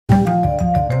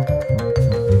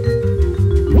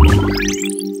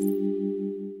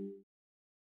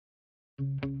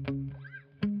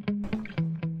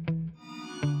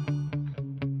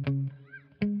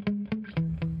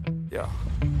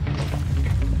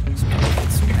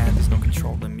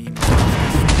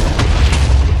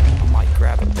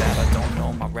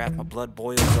blood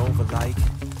boils over like,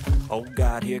 oh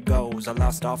God, here goes. I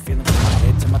lost all feeling from my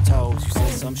head to my toes. You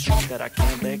said some shit that I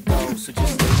can't let go, so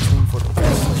just stay tuned for the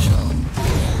rest of the show.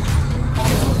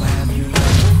 Have you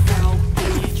ever felt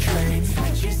betrayed?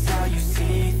 Switches how you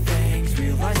see things.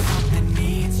 Realize something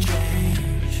needs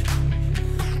change.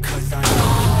 Cause I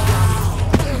know you got me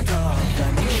hold up.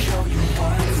 Let me show you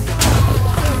what's up.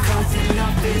 Cause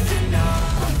enough is enough.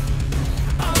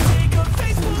 I'll take a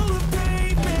face full of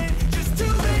pavement just to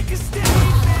make a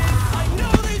statement. I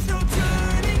know there's no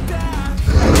turning back.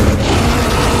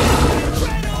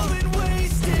 Adrenaline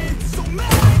wasted, so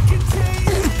mad I can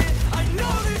taste it. I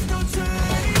know there's no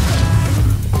turning back.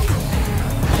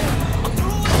 I'll do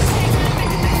what it takes to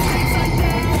make it things like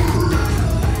that.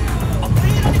 I'll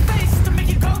lay it on your face to make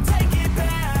you go take it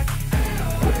back.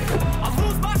 I'll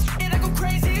lose my shit, I go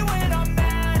crazy when I'm mad.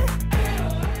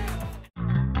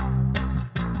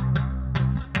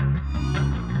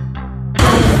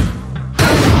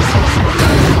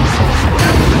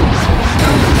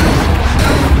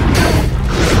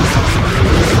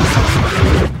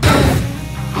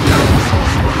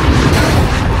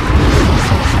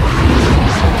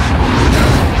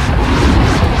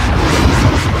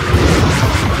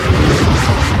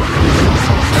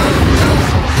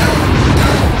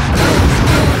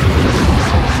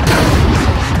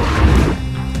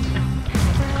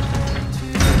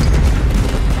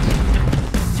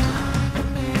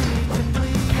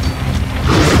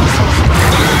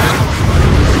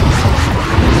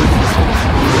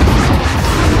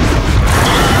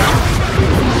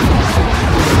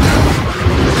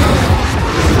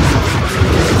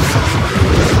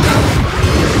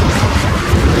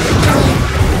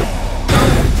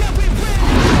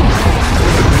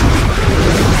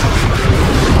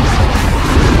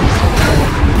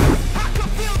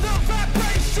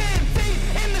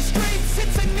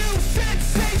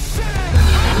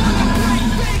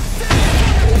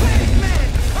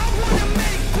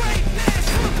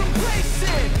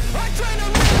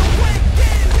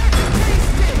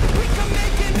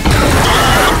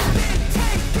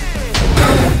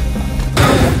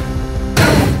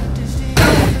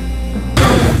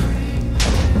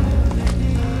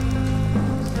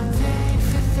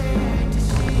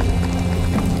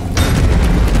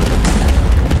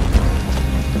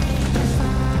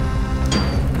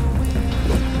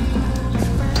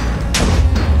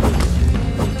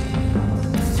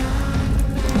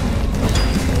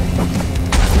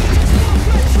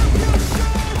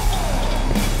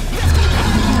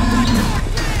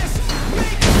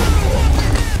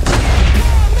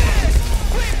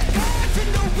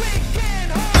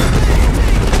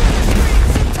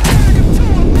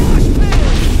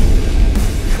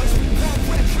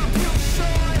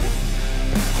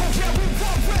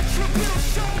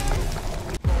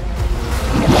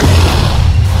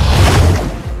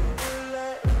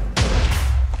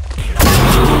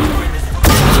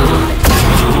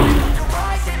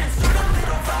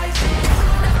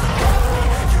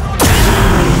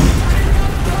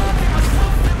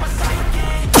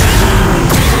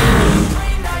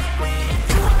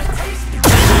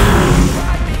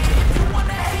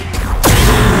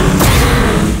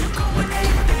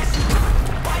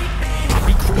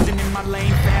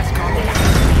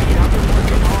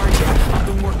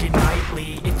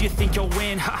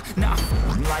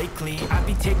 I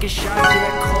be taking shots,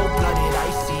 yeah, cold-blooded,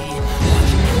 icy.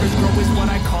 Watching embers grow is what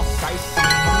I call sightseeing.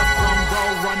 On the front row,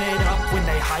 run it up when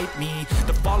they hype me.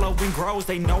 The following grows,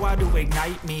 they know how to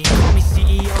ignite me. Call me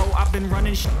CEO, I've been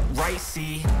running shit right,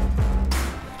 see.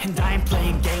 And I ain't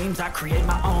playing games, I create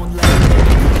my own lane.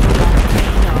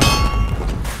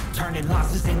 Turning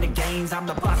losses into gains, I'm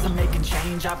the boss, I'm making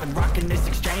change. I've been rocking this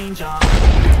exchange,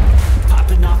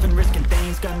 popping off and risking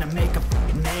things, gonna make a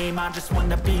f***ing name. I just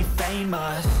wanna be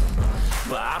famous,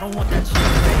 but I don't want that cheap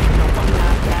fame. No, I'm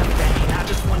not that vain, I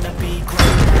just wanna be great.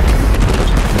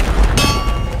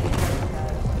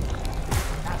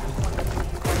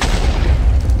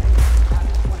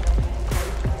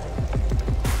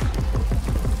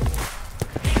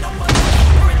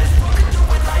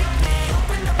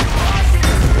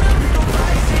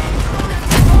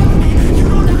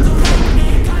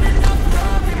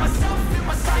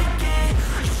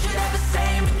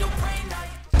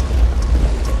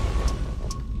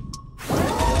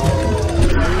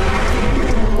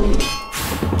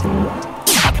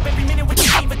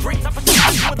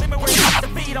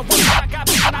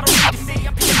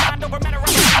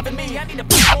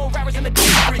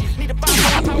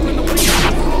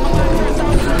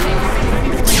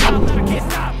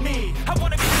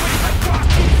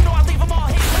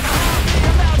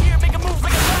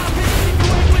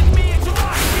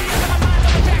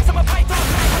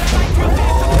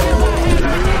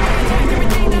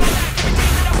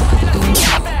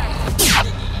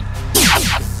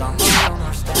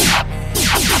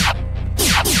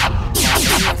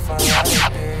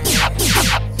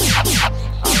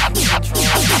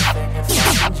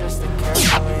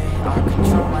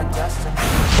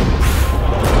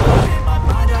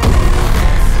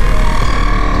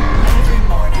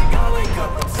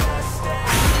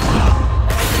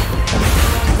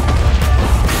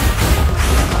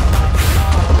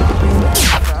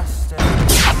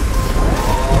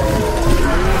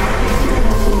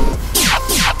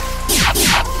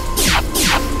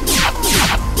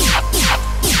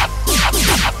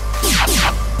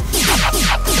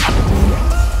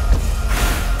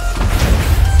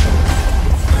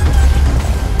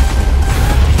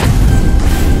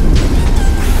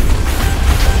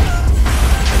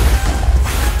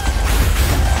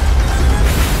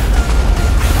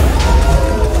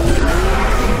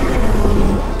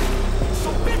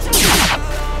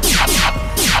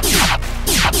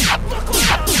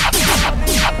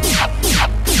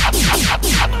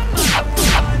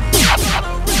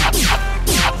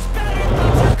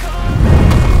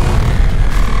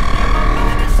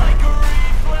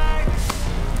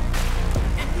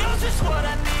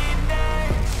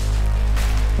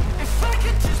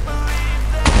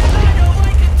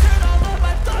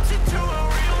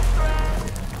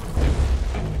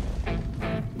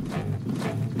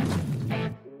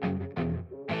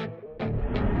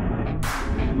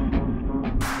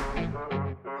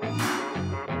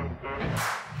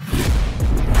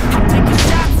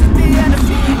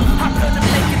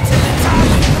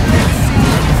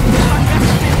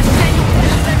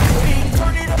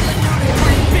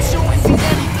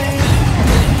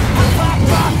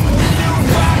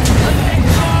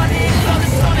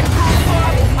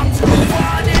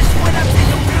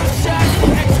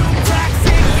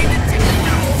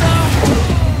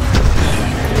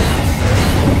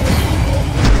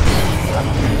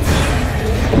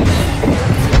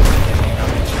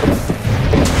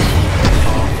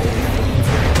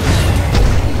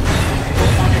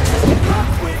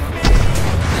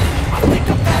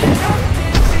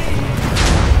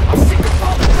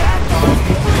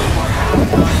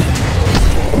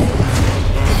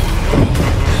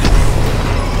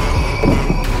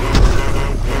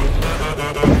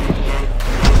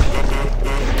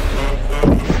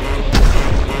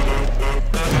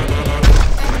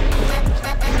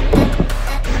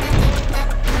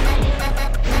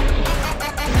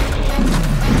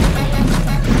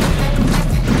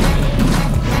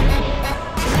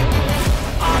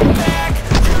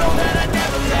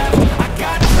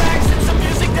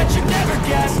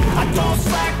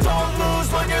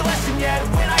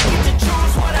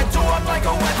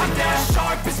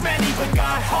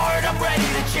 heart, I'm ready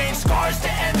to change. Scars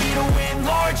to envy, to win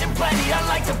large and plenty. I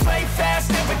like to play fair,